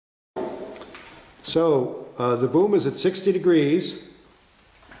So the boom is at 60 degrees.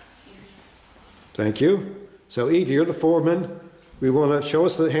 Thank you. So Eve, you're the foreman. We want to show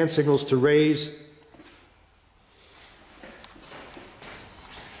us the hand signals to raise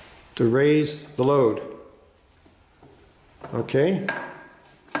the load. Okay?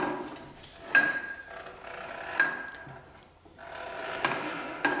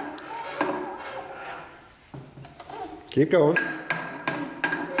 Keep going.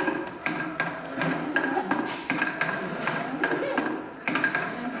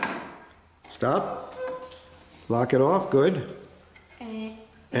 Stop. Lock it off. Good.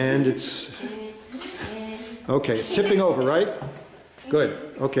 And it's... Okay, it's tipping over, right?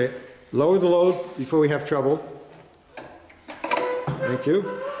 Good. Okay. Lower the load before we have trouble. Thank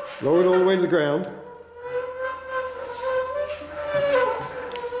you. Lower it all the way to the ground.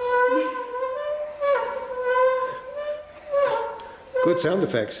 Good sound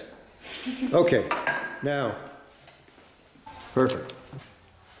effects. Okay, now, perfect.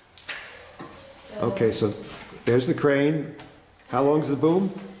 Okay, so there's the crane. How long's the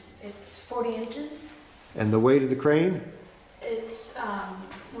boom? It's 40 inches. And the weight of the crane? It's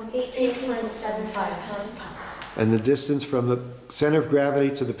 18.75 pounds. And the distance from the center of gravity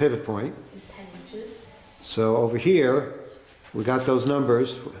to the pivot point? Is 10 inches. So over here, we got those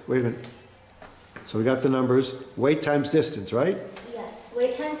numbers. Wait a minute. So we got the numbers. Weight times distance, right? Yes.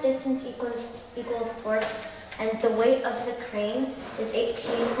 Weight times distance equals torque. And the weight of the crane is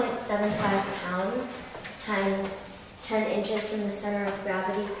 18.75 pounds times 10 inches from the center of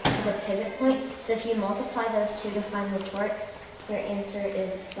gravity to the pivot point. So if you multiply those two to find the torque, your answer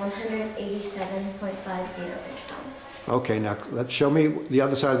is 187.50 inch-pounds. Okay, now let's show me the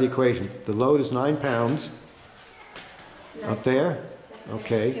other side of the equation. The load is 9 pounds. Up there?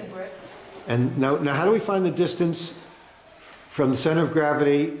 Okay. And now how do we find the distance from the center of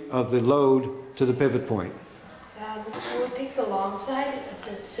gravity of the load to the pivot point? We'll take the long side if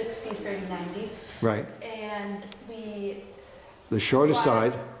it's at 60, 30, 90. Right. And the shortest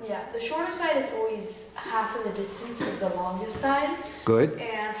side. Yeah, the shortest side is always half of the distance of the longest side. Good.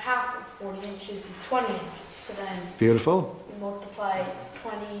 And half of 40 inches is 20 inches. So then Beautiful. we multiply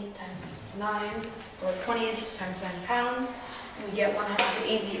 20 times 9, or 20 inches times 9 pounds, and we get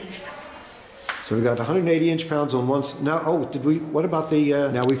 180 inch-pounds. So we got 180 inch-pounds on one. Now, what about the,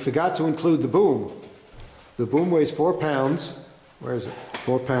 now we forgot to include the boom. The boom weighs 4 pounds. Where is it?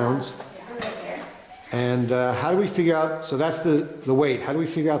 4 pounds. And how do we figure out, so that's the weight, how do we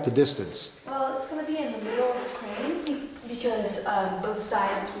figure out the distance? Well, it's going to be in the middle of the crane because both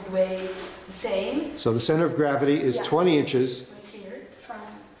sides would weigh the same. So the center of gravity is 20 inches Right here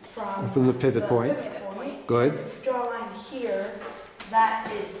from the pivot point. Good. If you draw a line here,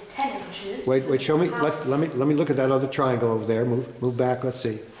 that is 10 inches. Wait, show me, let me look at that other triangle over there. Move back, let's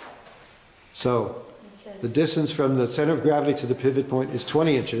see. So the distance from the center of gravity to the pivot point is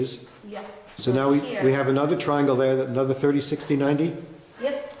 20 inches. Yeah. So now we have another triangle there, another 30, 60, 90?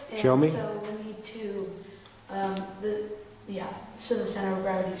 Yep. Show me. So we need to, so the center of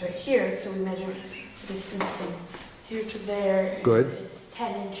gravity is right here, so we measure the distance from here to there. Good. It's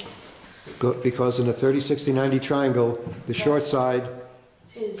 10 inches. Good, because in a 30, 60, 90 triangle, the short side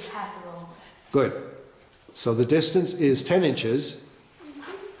is half of the long side. Good. So the distance is 10 inches,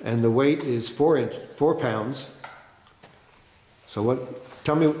 and the weight is 4 pounds. So what,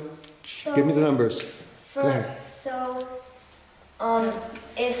 tell me, give me the numbers. Go ahead. So,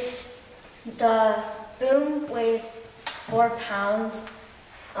 if the boom weighs 4 pounds,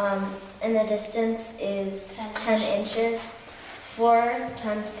 and the distance is 10 inches, 4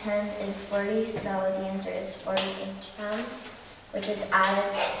 times 10 is 40, so the answer is 40 inch-pounds, which is added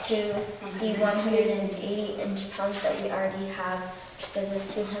to the 180 inch-pounds that we already have, which gives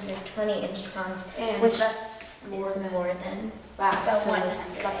us 220 inch-pounds, which that's more than that. so 100.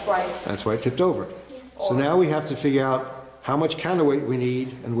 That's why it tipped over. Yes. So now we have to figure out how much counterweight we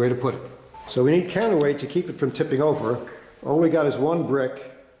need and where to put it. So we need counterweight to keep it from tipping over. All we got is one brick.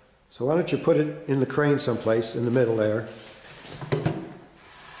 So why don't you put it in the crane someplace in the middle there.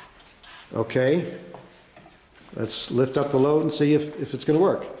 Okay. Let's lift up the load and see if it's going to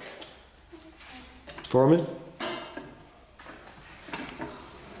work. Foreman?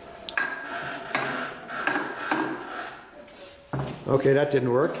 Okay, that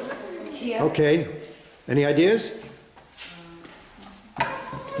didn't work. Okay. Any ideas?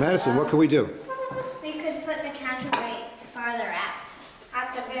 Madison, what can we do? We could put the counterweight farther out,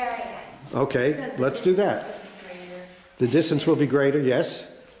 at the very end. Okay, let's do that. The distance will be greater,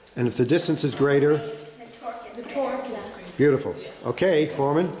 yes. And if the distance is greater, The torque is greater. beautiful. Okay,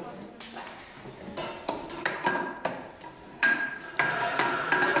 Foreman.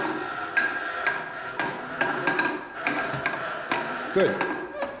 Good.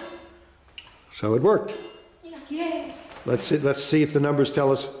 So it worked. Yay. Let's see if the numbers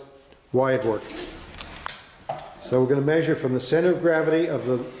tell us why it worked. So we're going to measure from the center of gravity of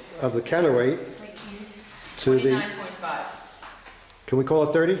the counterweight to the, 29.5. can we call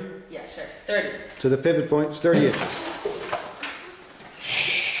it 30? Yeah, sure. 30. To the pivot point, it's 30 inches.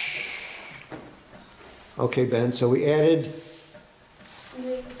 Okay, Ben, so we added,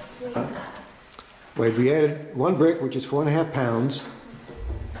 we added one brick, which is 4.5 pounds,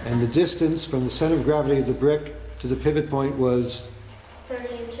 and the distance from the center of gravity of the brick to the pivot point was,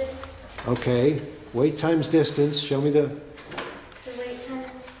 30 inches. okay, weight times distance, show me the, The weight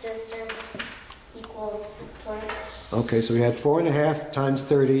times distance equals torque. okay, so we had 4.5 times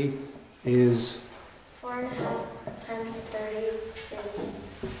 30 is, 4.5 times 30 is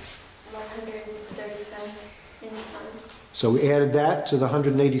 135 pounds. so we added that to the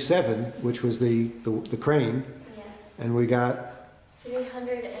 187, which was the crane, Yes. and we got,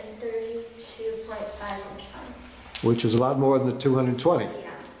 332.5 inch-pounds. which was a lot more than the 220. Yeah.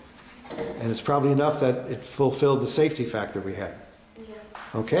 And it's probably enough that it fulfilled the safety factor we had. Yeah.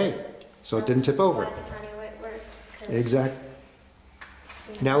 Okay, so it didn't tip over. Why the counterweight worked, 'cause Exact.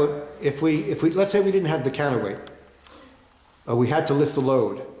 Now, if we, let's say we didn't have the counterweight, we had to lift the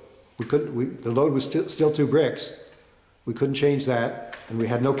load. We couldn't, the load was still 2 bricks. We couldn't change that, and we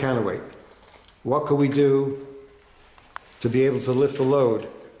had no counterweight. What could we do to be able to lift the load?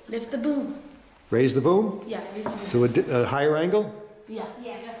 Lift the boom. Raise the boom Yeah, raise the boom. to a higher angle? Yeah.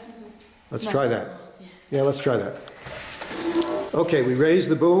 Let's try that. Yeah, let's try that. Okay, we raised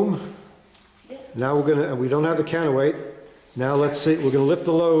the boom. Now we don't have the counterweight. Now let's see, we're gonna lift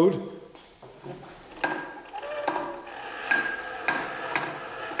the load.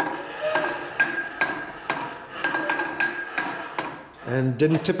 And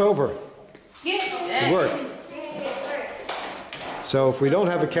didn't tip over. It worked. So if we don't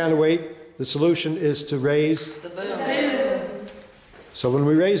have a counterweight, the solution is to raise. The boom. So when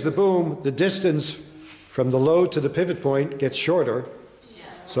we raise the boom, the distance from the load to the pivot point gets shorter.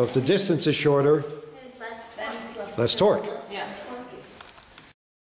 So if the distance is shorter, There's less torque. less torque.